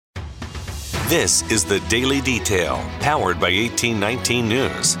This is the Daily Detail, powered by 1819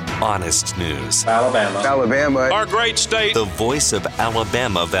 News. Honest news. Alabama. Our great state. The voice of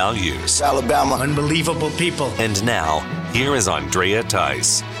Alabama values. Alabama. Unbelievable people. And now, here is Andrea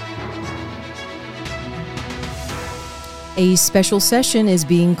Tice. A special session is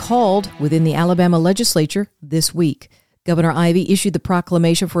being called within the Alabama legislature this week. Governor Ivey issued the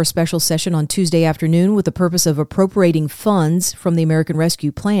proclamation for a special session on Tuesday afternoon with the purpose of appropriating funds from the American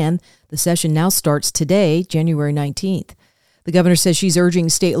Rescue Plan. The session now starts today, January 19th. The governor says she's urging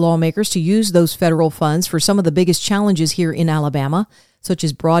state lawmakers to use those federal funds for some of the biggest challenges here in Alabama, such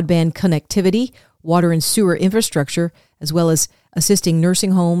as broadband connectivity, water and sewer infrastructure, as well as assisting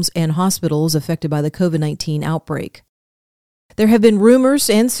nursing homes and hospitals affected by the COVID-19 outbreak. There have been rumors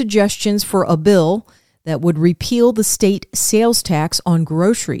and suggestions for a bill that would repeal the state sales tax on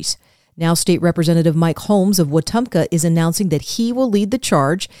groceries. Now, State Representative Mike Holmes of Wetumpka is announcing that he will lead the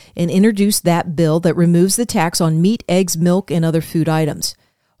charge and introduce that bill that removes the tax on meat, eggs, milk, and other food items.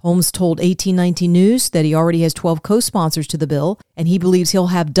 Holmes told 1819 News that he already has 12 co-sponsors to the bill, and he believes he'll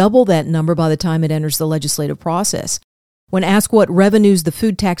have double that number by the time it enters the legislative process. When asked what revenues the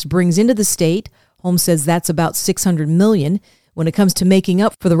food tax brings into the state, Holmes says that's about $600 million. When it comes to making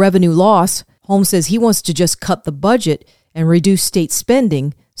up for the revenue loss, Holmes says he wants to just cut the budget and reduce state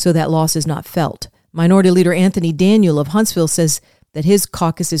spending so that loss is not felt. Minority Leader Anthony Daniel of Huntsville says that his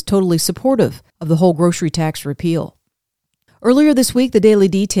caucus is totally supportive of the whole grocery tax repeal. Earlier this week, the Daily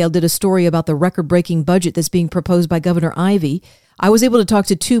Detail did a story about the record-breaking budget that's being proposed by Governor Ivey. I was able to talk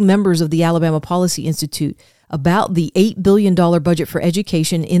to two members of the Alabama Policy Institute about the $8 billion budget for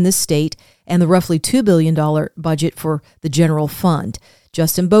education in the state and the roughly $2 billion budget for the general fund.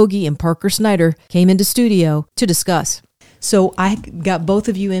 Justin Bogey and Parker Snyder came into studio to discuss. So I got both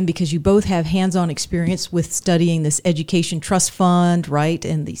of you in because you both have hands-on experience with studying this education trust fund, right,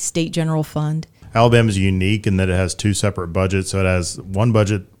 and the state general fund. Alabama is unique in that it has two separate budgets. So it has one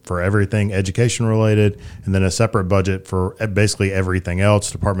budget for everything education related, and then a separate budget for basically everything else,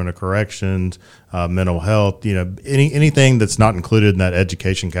 Department of Corrections, mental health, anything that's not included in that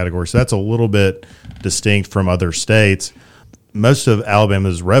education category. So that's a little bit distinct from other states. Most of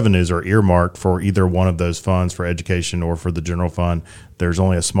Alabama's revenues are earmarked for either one of those funds, for education or for the general fund. There's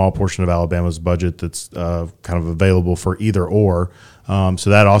only a small portion of Alabama's budget that's kind of available for either or. So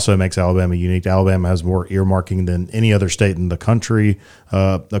that also makes Alabama unique. Alabama has more earmarking than any other state in the country.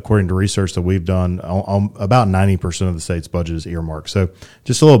 According to research that we've done, about 90% of the state's budget is earmarked. So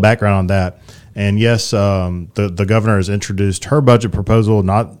just a little background on that. And yes, the governor has introduced her budget proposal,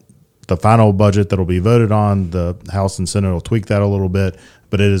 not the final budget that will be voted on. The House and Senate will tweak that a little bit,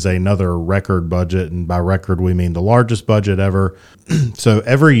 but it is another record budget, and by record we mean the largest budget ever. So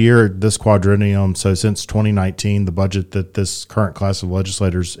every year this quadrennium, so since 2019, the budget that this current class of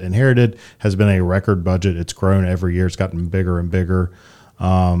legislators inherited has been a record budget. It's grown every year. It's gotten bigger and bigger,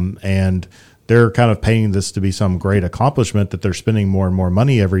 and they're kind of painting this to be some great accomplishment that they're spending more and more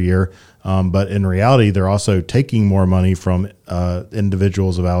money every year. But in reality, they're also taking more money from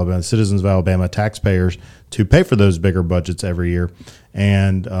individuals of Alabama, citizens of Alabama, taxpayers, to pay for those bigger budgets every year.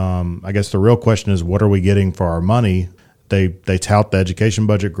 And I guess the real question is, what are we getting for our money? They tout the education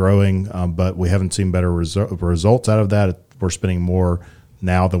budget growing, but we haven't seen better results out of that. We're spending more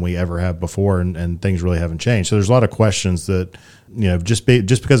now than we ever have before, and things really haven't changed. So there's a lot of questions that, just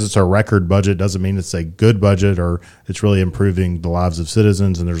because it's a record budget doesn't mean it's a good budget or it's really improving the lives of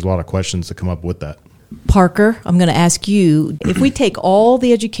citizens, and there's a lot of questions that come up with that. Parker, I'm going to ask you, if we take all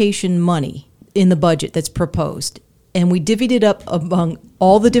the education money in the budget that's proposed and we divvied it up among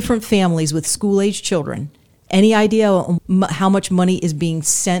all the different families with school-age children, any idea how much money is being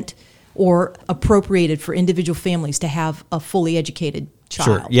sent or appropriated for individual families to have a fully educated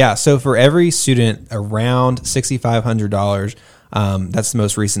child? Sure. Yeah. So for every student, around $6,500, that's the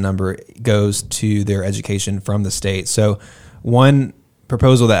most recent number, goes to their education from the state. So one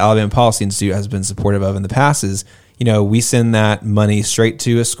proposal that Alabama Policy Institute has been supportive of in the past is, we send that money straight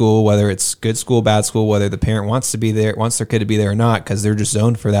to a school, whether it's good school, bad school, whether the parent wants to be there, wants their kid to be there or not, because they're just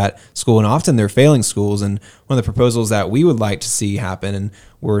zoned for that school. And often they're failing schools. And one of the proposals that we would like to see happen, and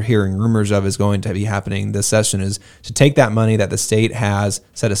we're hearing rumors of is going to be happening this session, is to take that money that the state has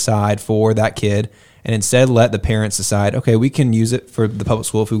set aside for that kid and instead let the parents decide, okay, we can use it for the public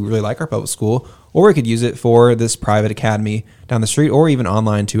school if we really like our public school, or we could use it for this private academy down the street, or even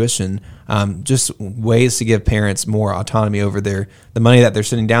online tuition. Just ways to give parents more autonomy over the money that they're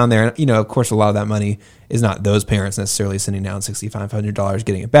sending down there. And, of course, a lot of that money is not those parents necessarily sending down $6,500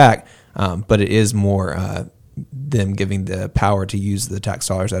 getting it back, but it is more them giving the power to use the tax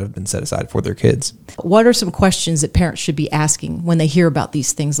dollars that have been set aside for their kids. What are some questions that parents should be asking when they hear about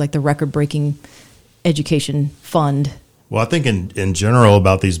these things like the record-breaking education fund? Well, I think in general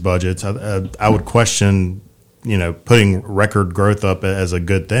about these budgets, I would question, putting record growth up as a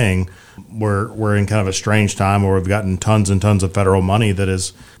good thing. We're in kind of a strange time where we've gotten tons and tons of federal money that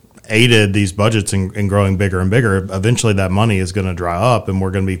has aided these budgets in growing bigger and bigger. Eventually that money is going to dry up and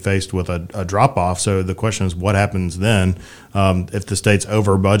we're going to be faced with a drop off. So the question is, what happens then? If the state's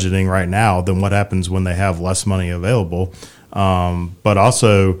over budgeting right now, then what happens when they have less money available? But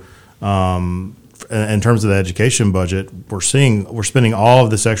also, in terms of the education budget, we're spending all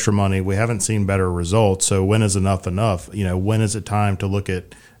of this extra money. We haven't seen better results. So when is enough enough? When is it time to look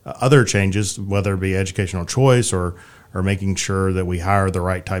at other changes, whether it be educational choice or making sure that we hire the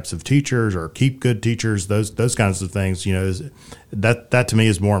right types of teachers or keep good teachers, those kinds of things, that to me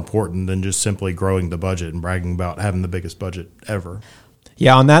is more important than just simply growing the budget and bragging about having the biggest budget ever.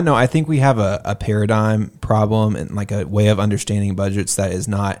 Yeah, on that note, I think we have a paradigm problem and like a way of understanding budgets that is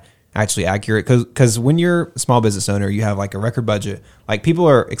not actually accurate. Because when you're a small business owner, you have like a record budget. Like people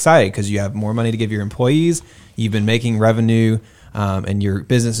are excited because you have more money to give your employees, you've been making revenue, and your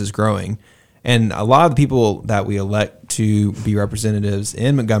business is growing. And a lot of the people that we elect to be representatives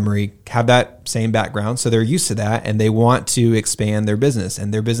in Montgomery have that same background. So they're used to that and they want to expand their business.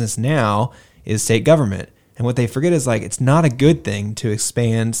 And their business now is state government. And what they forget is like, it's not a good thing to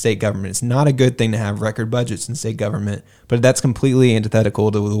expand state government. It's not a good thing to have record budgets in state government. But that's completely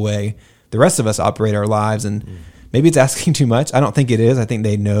antithetical to the way the rest of us operate our lives. And maybe it's asking too much. I don't think it is. I think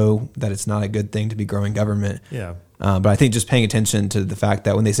they know that it's not a good thing to be growing government. Yeah. But I think just paying attention to the fact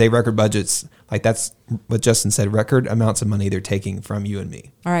that when they say record budgets, like that's what Justin said, record amounts of money they're taking from you and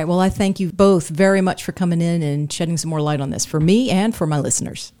me. All right. Well, I thank you both very much for coming in and shedding some more light on this for me and for my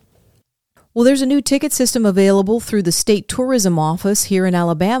listeners. Well, there's a new ticket system available through the State Tourism Office here in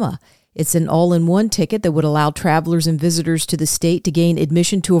Alabama. It's an all-in-one ticket that would allow travelers and visitors to the state to gain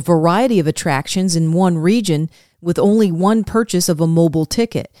admission to a variety of attractions in one region with only one purchase of a mobile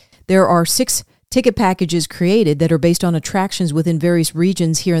ticket. There are 6 ticket packages created that are based on attractions within various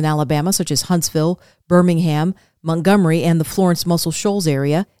regions here in Alabama, such as Huntsville, Birmingham, Montgomery, and the Florence Muscle Shoals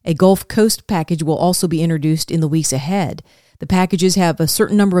area. A Gulf Coast package will also be introduced in the weeks ahead. The packages have a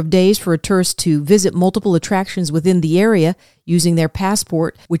certain number of days for a tourist to visit multiple attractions within the area using their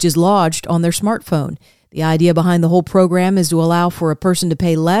passport, which is lodged on their smartphone. The idea behind the whole program is to allow for a person to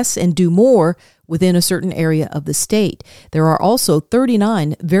pay less and do more within a certain area of the state. There are also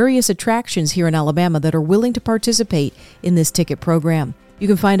 39 various attractions here in Alabama that are willing to participate in this ticket program. You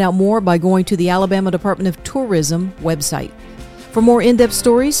can find out more by going to the Alabama Department of Tourism website. For more in-depth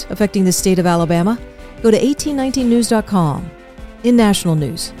stories affecting the state of Alabama, go to 1819news.com. In national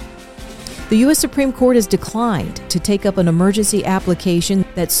news, the U.S. Supreme Court has declined to take up an emergency application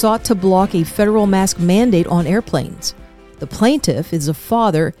that sought to block a federal mask mandate on airplanes. The plaintiff is a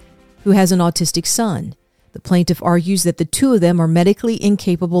father who has an autistic son. The plaintiff argues that the two of them are medically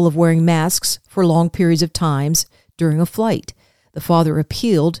incapable of wearing masks for long periods of times during a flight. The father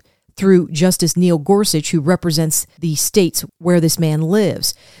appealed through Justice Neil Gorsuch, who represents the states where this man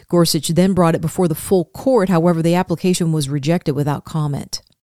lives. Gorsuch then brought it before the full court. However, the application was rejected without comment.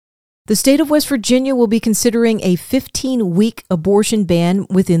 The state of West Virginia will be considering a 15-week abortion ban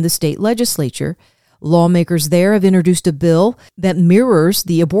within the state legislature. Lawmakers there have introduced a bill that mirrors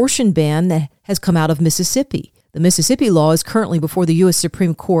the abortion ban that has come out of Mississippi. The Mississippi law is currently before the U.S.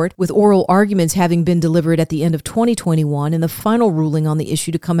 Supreme Court, with oral arguments having been delivered at the end of 2021 and the final ruling on the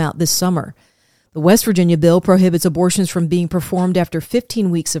issue to come out this summer. The West Virginia bill prohibits abortions from being performed after 15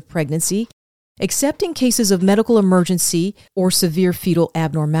 weeks of pregnancy, except in cases of medical emergency or severe fetal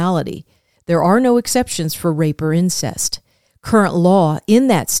abnormality. There are no exceptions for rape or incest. Current law in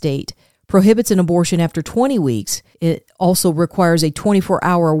that state prohibits an abortion after 20 weeks. It also requires a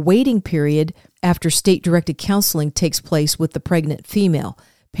 24-hour waiting period after state-directed counseling takes place with the pregnant female.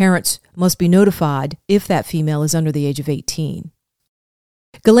 Parents must be notified if that female is under the age of 18.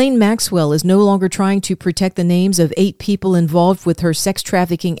 Ghislaine Maxwell is no longer trying to protect the names of 8 people involved with her sex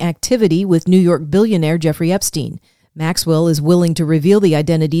trafficking activity with New York billionaire Jeffrey Epstein. Maxwell is willing to reveal the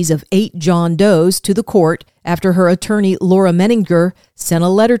identities of 8 John Does to the court after her attorney Laura Menninger sent a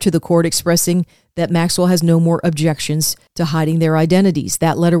letter to the court expressing that Maxwell has no more objections to hiding their identities.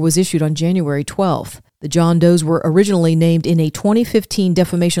 That letter was issued on January 12th. The John Does were originally named in a 2015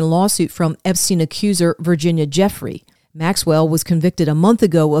 defamation lawsuit from Epstein accuser Virginia Giuffre. Maxwell was convicted a month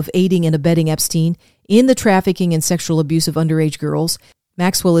ago of aiding and abetting Epstein in the trafficking and sexual abuse of underage girls.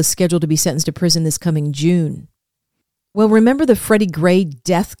 Maxwell is scheduled to be sentenced to prison this coming June. Well, remember the Freddie Gray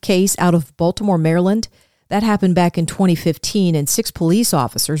death case out of Baltimore, Maryland? That happened back in 2015, and 6 police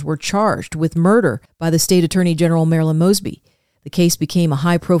officers were charged with murder by the state attorney general, Marilyn Mosby. The case became a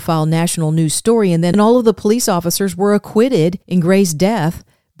high-profile national news story, and then all of the police officers were acquitted in Gray's death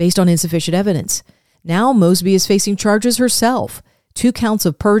based on insufficient evidence. Now Mosby is facing charges herself, 2 counts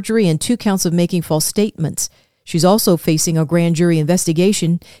of perjury and 2 counts of making false statements. She's also facing a grand jury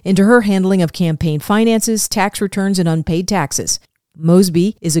investigation into her handling of campaign finances, tax returns, and unpaid taxes.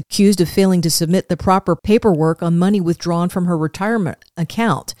 Mosby is accused of failing to submit the proper paperwork on money withdrawn from her retirement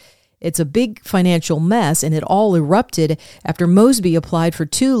account. It's a big financial mess, and it all erupted after Mosby applied for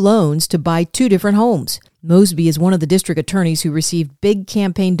 2 loans to buy 2 different homes. Mosby is one of the district attorneys who received big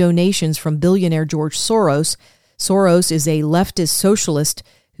campaign donations from billionaire George Soros. Soros is a leftist socialist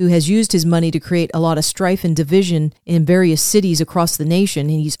who has used his money to create a lot of strife and division in various cities across the nation,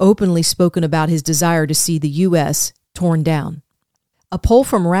 and he's openly spoken about his desire to see the U.S. torn down. A poll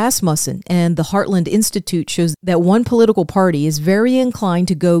from Rasmussen and the Heartland Institute shows that one political party is very inclined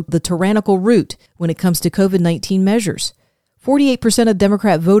to go the tyrannical route when it comes to COVID-19 measures. 48% of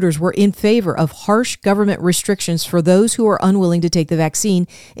Democrat voters were in favor of harsh government restrictions for those who are unwilling to take the vaccine,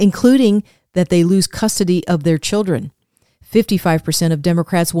 including that they lose custody of their children. 55% of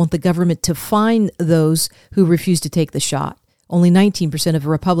Democrats want the government to fine those who refuse to take the shot. Only 19% of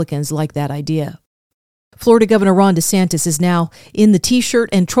Republicans like that idea. Florida Governor Ron DeSantis is now in the T-shirt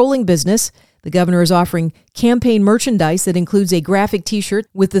and trolling business. The governor is offering campaign merchandise that includes a graphic T-shirt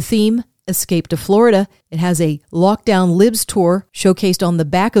with the theme Escape to Florida. It has a Lockdown Libs tour showcased on the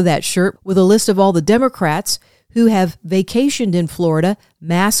back of that shirt with a list of all the Democrats who have vacationed in Florida,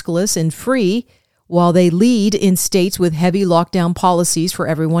 maskless and free, while they lead in states with heavy lockdown policies for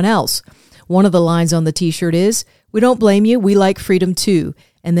everyone else. One of the lines on the T-shirt is, "We don't blame you, we like freedom too,"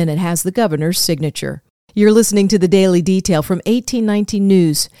 and then it has the governor's signature. You're listening to the Daily Detail from 1819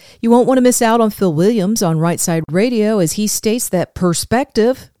 News. You won't want to miss out on Phil Williams on Right Side Radio as he states that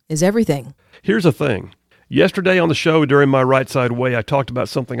perspective is everything. Here's the thing. Yesterday on the show during my Right Side Way, I talked about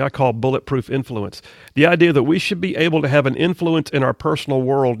something I call bulletproof influence. The idea that we should be able to have an influence in our personal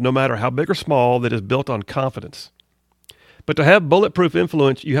world, no matter how big or small, that is built on confidence. But to have bulletproof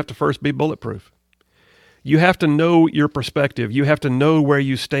influence, you have to first be bulletproof. You have to know your perspective. You have to know where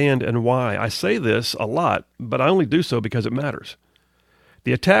you stand and why. I say this a lot, but I only do so because it matters.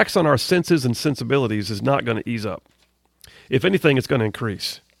 The attacks on our senses and sensibilities is not going to ease up. If anything, it's going to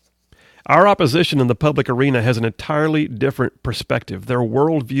increase. Our opposition in the public arena has an entirely different perspective. Their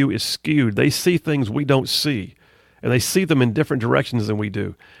worldview is skewed. They see things we don't see, and they see them in different directions than we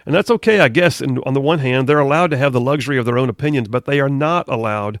do. And that's okay, I guess. And on the one hand, they're allowed to have the luxury of their own opinions, but they are not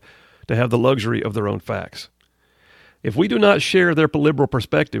allowed to have the luxury of their own facts. If we do not share their liberal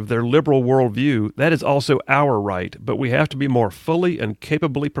perspective, their liberal worldview, that is also our right, but we have to be more fully and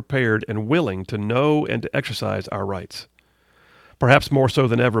capably prepared and willing to know and to exercise our rights. Perhaps more so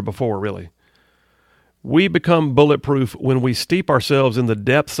than ever before, really. We become bulletproof when we steep ourselves in the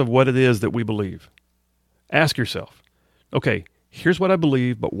depths of what it is that we believe. Ask yourself, okay, here's what I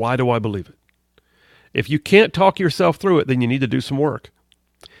believe, but why do I believe it? If you can't talk yourself through it, then you need to do some work.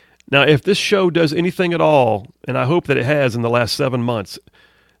 Now, if this show does anything at all, and I hope that it has in the last 7 months,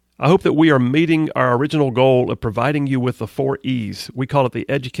 I hope that we are meeting our original goal of providing you with the 4 E's. We call it the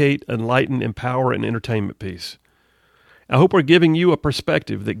educate, enlighten, empower, and entertainment piece. I hope we're giving you a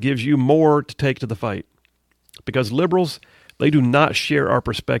perspective that gives you more to take to the fight. Because liberals, they do not share our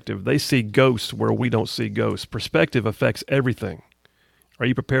perspective. They see ghosts where we don't see ghosts. Perspective affects everything. Are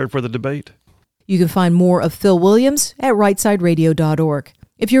you prepared for the debate? You can find more of Phil Williams at rightsideradio.org.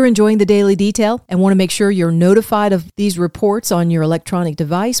 If you're enjoying the Daily Detail and want to make sure you're notified of these reports on your electronic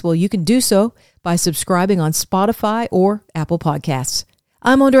device, well, you can do so by subscribing on Spotify or Apple Podcasts.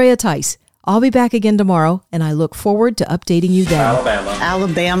 I'm Andrea Tice. I'll be back again tomorrow, and I look forward to updating you then.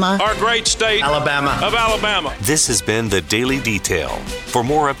 Alabama. Our great state. Alabama. Of Alabama. This has been the Daily Detail. For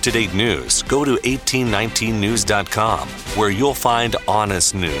more up-to-date news, go to 1819news.com, where you'll find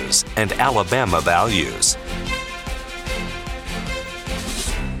honest news and Alabama values.